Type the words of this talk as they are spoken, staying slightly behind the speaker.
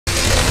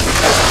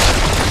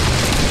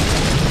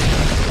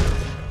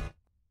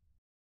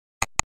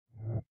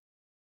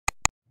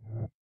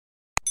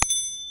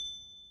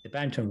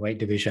bantamweight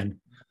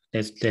division,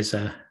 there's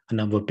a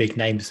number of big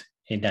names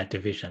in that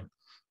division.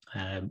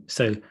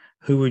 So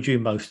who would you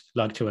most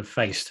like to have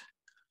faced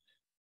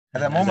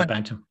At the as a moment,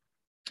 bantam?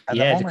 at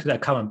the Yeah, moment, the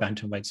current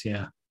bantamweights.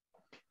 Yeah,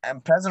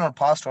 and present or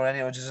past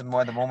already, or just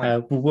more at the moment.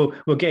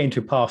 we'll get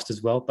into past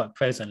as well, but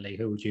presently,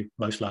 who would you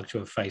most like to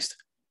have faced?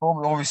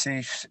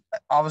 Obviously,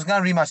 I was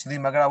gonna rematch Lee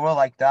McGregor. I would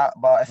like that,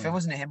 but if it Mm,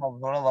 wasn't him, I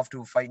would have loved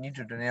to fight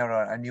Nonito Donaire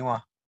or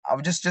Inoue. I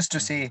would just to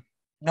mm, say,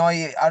 no,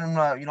 I don't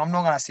know. I'm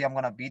not gonna say I'm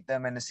gonna beat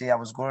them and say I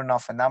was good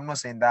enough, and I'm not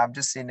saying that. I'm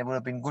just saying it would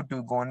have been good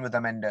to go in with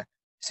them and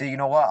say, you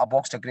know what, I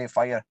boxed a great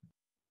fighter.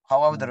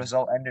 However, the mm,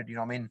 result ended, you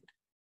know what I mean.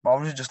 But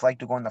I would just like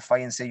to go in the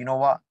fight and say, you know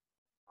what,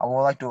 I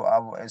would like to.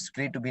 It's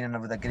great to be in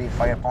with a great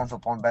fighter, pound for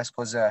pound best.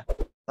 Because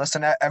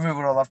listen,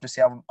 everyone would love to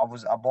say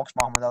I boxed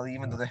Muhammad Ali,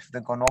 even though they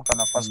got knocked on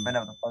the first mm.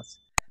 minute of the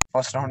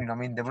first round. You know what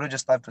I mean? They would have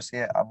just loved to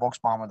say I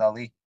boxed Muhammad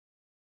Ali.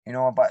 You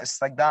know, but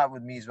it's like that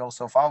with me as well.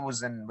 So if I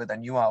was in with a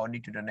new or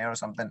need to Donaire or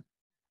something,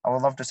 I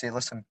would love to say,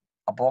 listen,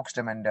 I boxed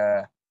him, and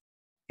I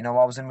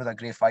was in with a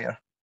great fighter.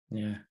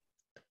 Yeah,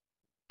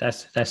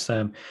 that's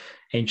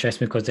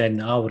interesting because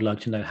then I would like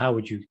to know how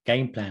would you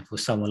game plan for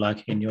someone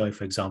like Inoue,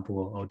 for example,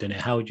 or Dene?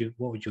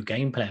 What would your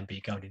game plan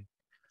be going in?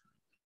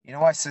 You know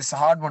what? It's a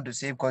hard one to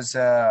say because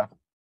you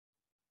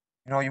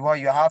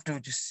have to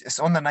just it's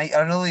on the night.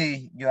 I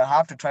really you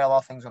have to try a lot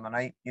of things on the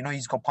night.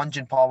 He's got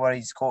punching power,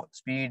 he's got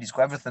speed, he's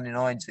got everything.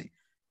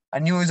 I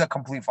knew he was a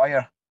complete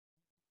fire.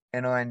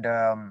 And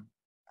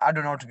I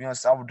don't know, to be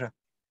honest. I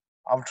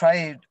would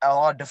try a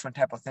lot of different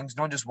type of things,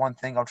 not just one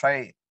thing. I'll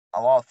try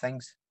a lot of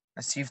things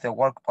and see if they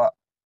work. But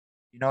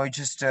you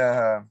just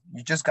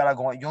gotta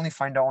go. You only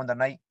find out on the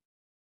night.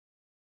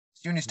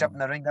 So you only step in Mm,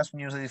 the ring. That's when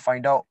you really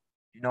find out.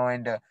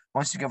 And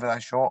once you give it a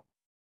shot,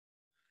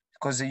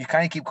 because you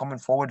can't keep coming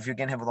forward if you're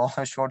getting hit with all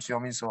those shots. You know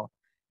what I mean? So,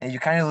 and you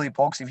can't really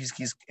box if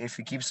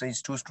he keeps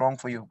too strong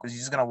for you because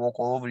he's gonna walk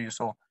all over you.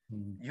 So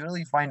mm, you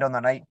really find on the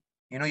night.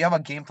 You have a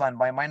game plan,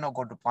 but it might not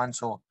go to plan.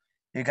 So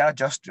you gotta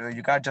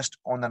just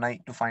on the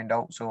night to find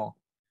out. So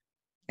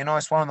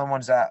it's one of the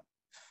ones that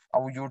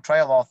you try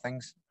a lot of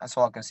things. That's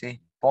all I can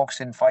say.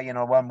 Boxing, fighting,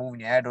 or while moving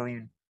your head, or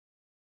even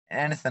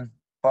anything.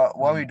 But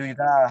what we mm, do, you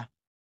gotta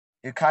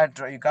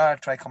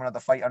try coming at the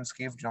fight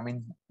unscathed. You know what I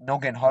mean? No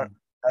getting hurt. mm,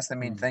 That's the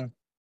main mm. thing.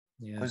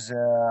 Yeah. Because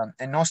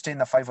and not staying in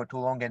the fight for too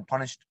long getting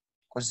punished.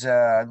 Because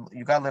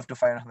you gotta live to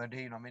fight another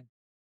day. You know what I mean?